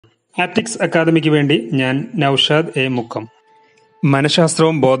Optics academic വേണ്ടി ഞാൻ Naushad A Mukkam.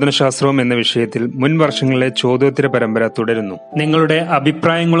 മനഃശാസ്ത്രവും ബോധനശാസ്ത്രവും എന്ന വിഷയത്തിൽ മുൻ വർഷങ്ങളിലെ ചോദ്യോത്തര പരമ്പര തുടരുന്നു. നിങ്ങളുടെ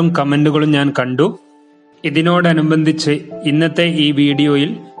അഭിപ്രായങ്ങളും കമന്റുകളും ഞാൻ കണ്ടു. ഇതിനോടനുബന്ധിച്ച് ഇന്നത്തെ ഈ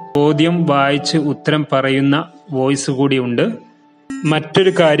വീഡിയോയിൽ ചോദ്യം വായിച്ച് ഉത്തരം പറയുന്ന വോയിസ് കൂടിയുണ്ട്.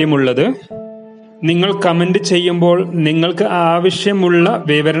 മറ്റൊരു കാര്യമുള്ളത്, നിങ്ങൾ കമന്റ് ചെയ്യുമ്പോൾ നിങ്ങൾക്ക് ആവശ്യമുള്ള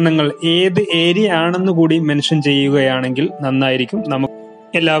വിവരണങ്ങൾ ഏത് ഏരിയ ആണെന്ന് കൂടി മെൻഷൻ ചെയ്യുകയാണെങ്കിൽ നന്നായിരിക്കും. നമുക്ക്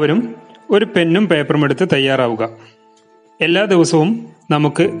എല്ലാവരും ഒരു പെന്നും പേപ്പറും എടുത്ത് തയ്യാറാവുക. എല്ലാ ദിവസവും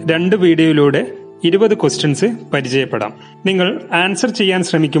നമുക്ക് 2 വീഡിയോയിലൂടെ 20 ക്വസ്റ്റ്യൻസ് പരിചയപ്പെടാം. നിങ്ങൾ ആൻസർ ചെയ്യാൻ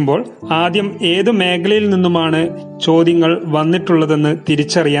ശ്രമിക്കുമ്പോൾ ആദ്യം ഏതു മേഖലയിൽ നിന്നുമാണ് ചോദ്യങ്ങൾ വന്നിട്ടുള്ളതെന്ന്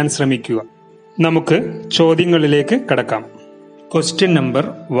തിരിച്ചറിയാൻ ശ്രമിക്കുക. നമുക്ക് ചോദ്യങ്ങളിലേക്ക് കടക്കാം. Question number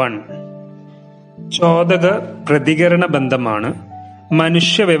 1. ചോദക പ്രതികരണ ബന്ധമാണ്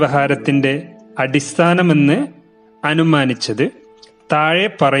മനുഷ്യ വ്യവഹാരത്തിന്റെ അടിസ്ഥാനമെന്ന് അനുമാനിച്ചത് താഴെ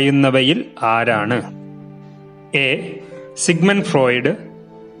പറയുന്നവയിൽ ആരാണ്? A. Sigmund Freud,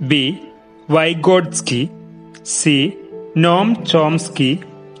 B. Vygotsky, C. Noam Chomsky,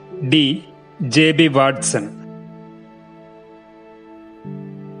 D. ജെ.ബി. Watson.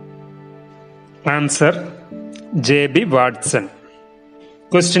 Answer ജെ.ബി. Watson.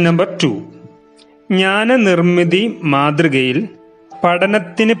 Question number 2. ജ്ഞാനനിർമ്മിതി മാതൃകയിൽ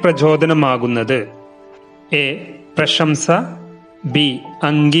പഠനത്തിന് പ്രചോദനമാകുന്നത് എ. പ്രശംസ, ബി.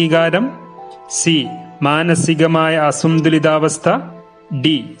 അംഗീകാരം, സി. മാനസികമായ അസന്തുലിതാവസ്ഥ,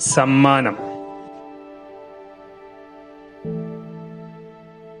 ഡി. സമ്മാനം.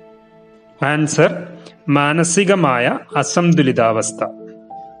 ആൻസർ മാനസികമായ അസന്തുലിതാവസ്ഥ.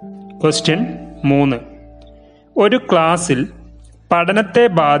 ക്വസ്റ്റ്യൻ 3. ഒരു ക്ലാസ്സിൽ പഠനത്തെ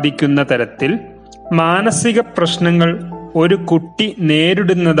ബാധിക്കുന്ന തരത്തിൽ മാനസിക പ്രശ്നങ്ങൾ ഒരു കുട്ടി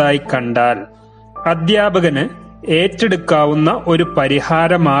നേരിടുന്നതായി കണ്ടാൽ അധ്യാപകന് ഏറ്റെടുക്കാവുന്ന ഒരു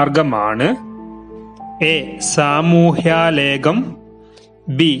പരിഹാര മാർഗമാണ് A. സാമൂഹ്യാലേഖം,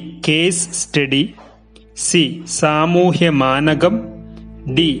 B. Case study, C. സാമൂഹ്യ മാനകം,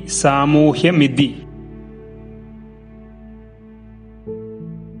 D. സാമൂഹ്യമിതി.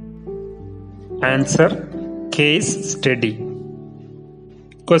 Answer case study.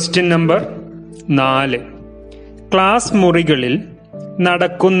 Question number 4. Class മുറികളിൽ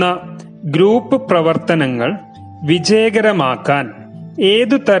നടക്കുന്ന ഗ്രൂപ്പ് പ്രവർത്തനങ്ങൾ വിജയകരമാക്കാൻ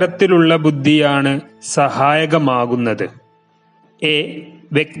ഏതു തരത്തിലുള്ള ബുദ്ധിയാണ് സഹായകമാകുന്നത്? എ.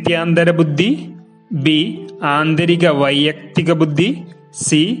 വ്യക്ത്യാന്തര ബുദ്ധി, ബി. ആന്തരിക വൈയക്തിക ബുദ്ധി,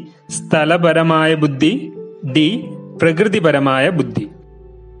 സി. സ്ഥലപരമായ ബുദ്ധി, ഡി. പ്രകൃതിപരമായ ബുദ്ധി.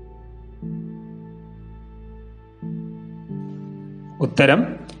 ഉത്തരം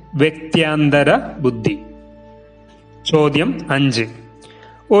വ്യക്ത്യാന്തര ബുദ്ധി. ചോദ്യം 5.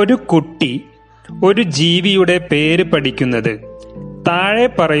 ഒരു കുട്ടി ഒരു ജീവിയുടെ പേര് പഠിക്കുന്നത് താഴെ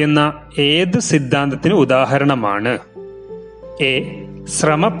പറയുന്ന ഏത് സിദ്ധാന്തത്തിന് ഉദാഹരണമാണ്? എ.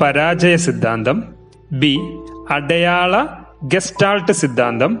 ശ്രമപരാജയ സിദ്ധാന്തം, ബി. അടയാള ഗസ്റ്റാൾട്ട്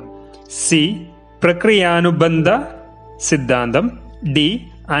സിദ്ധാന്തം, സി. പ്രക്രിയാനുബന്ധ സിദ്ധാന്തം, ഡി.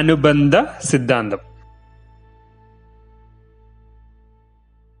 അനുബന്ധ സിദ്ധാന്തം.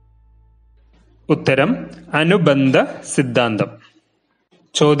 ഉത്തരം അനുബന്ധ സിദ്ധാന്തം.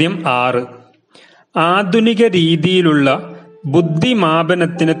 ചോദ്യം 6. ആധുനിക രീതിയിലുള്ള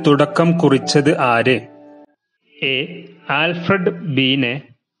ബുദ്ധിമാപനത്തിന് തുടക്കം കുറിച്ചത് ആര്? A. Alfred ബീനെ,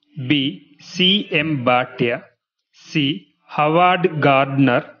 B. C. M. Bhatia, C. Howard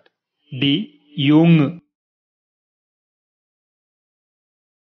Gardner, D. യൂങ്.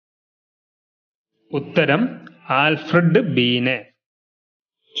 ഉത്തരം ആൽഫ്രഡ് ബീനെ.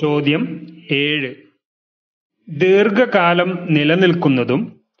 ചോദ്യം 7. ദീർഘകാലം നിലനിൽക്കുന്നതും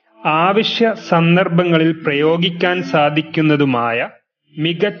ആവശ്യ സന്ദർഭങ്ങളിൽ പ്രയോഗിക്കാൻ സാധിക്കുന്നതുമായ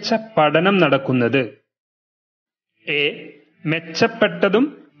മികച്ച പഠനം നടക്കുന്നത് എ. മെച്ചപ്പെട്ടതും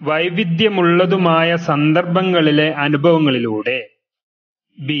വൈവിധ്യമുള്ളതുമായ സന്ദർഭങ്ങളിലെ അനുഭവങ്ങളിലൂടെ,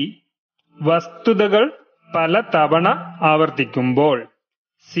 ബി. വസ്തുതകൾ പല തവണ ആവർത്തിക്കുമ്പോൾ,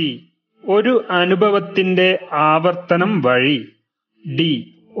 സി. ഒരു അനുഭവത്തിന്റെ ആവർത്തനം വഴി, ഡി.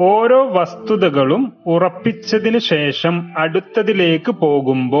 ഓരോ വസ്തുതകളും ഉറപ്പിച്ചതിനു ശേഷം അടുത്തതിലേക്ക്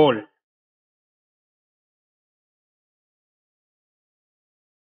പോകുമ്പോൾ.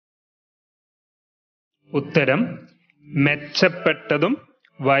 ഉത്തരം മെച്ചപ്പെട്ടതും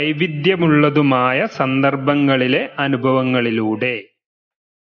വൈവിധ്യമുള്ളതുമായ സന്ദർഭങ്ങളിലെ അനുഭവങ്ങളിലൂടെ.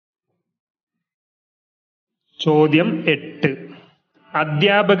 ചോദ്യം 8.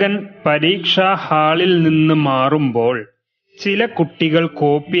 അധ്യാപകൻ പരീക്ഷാ ഹാളിൽ നിന്ന് മാറുമ്പോൾ ചില കുട്ടികൾ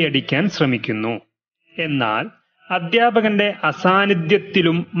കോപ്പിയടിക്കാൻ ശ്രമിക്കുന്നു. എന്നാൽ അധ്യാപകന്റെ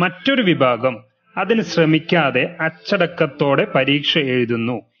അസാന്നിധ്യത്തിലും മറ്റൊരു വിഭാഗം അതിന് ശ്രമിക്കാതെ അച്ചടക്കത്തോടെ പരീക്ഷ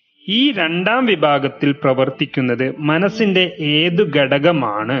എഴുതുന്നു. ഈ രണ്ടാം വിഭാഗത്തിൽ പ്രവർത്തിക്കുന്നത് മനസ്സിന്റെ ഏതു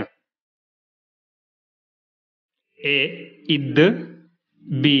ഘടകമാണ്? എ. ഇത്,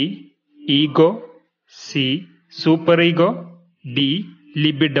 B. Ego, C. Super ego, D.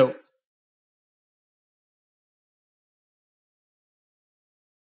 Libido.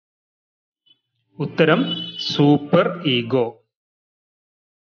 ഉത്തരം സൂപ്പർ ഈഗോ.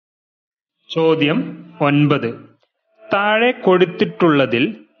 ചോദ്യം 9. താഴെ കൊടുത്തിട്ടുള്ളതിൽ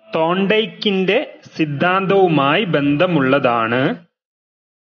തോണ്ടൈക്കിന്റെ സിദ്ധാന്തവുമായി ബന്ധമുള്ളതാണ്: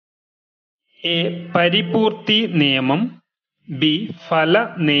 എ. പരിപൂർത്തി നിയമം, ബി. ഫല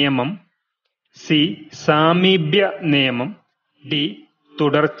നിയമം, സി. സാമീപ്യ നിയമം, ഡി.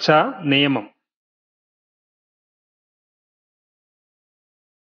 തുടർച്ചാ നിയമം.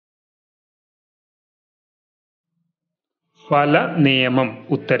 ഫല നിയമം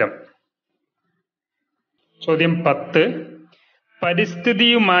ഉത്തരം. ചോദ്യം 10.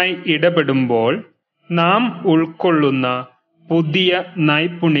 പരിസ്ഥിതിയുമായി ഇടപെടുമ്പോൾ നാം ഉൾക്കൊള്ളുന്ന പുതിയ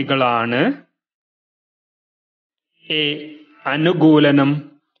നൈപുണികളാണ്: A. അനുകൂലനം,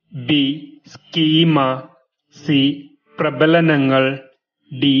 B. Schema, C. പ്രബലനങ്ങൾ,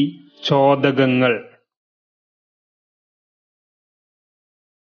 D. ചോദകങ്ങൾ.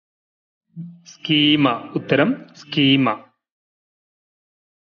 Schema ഉത്തരം. സ്കീമ.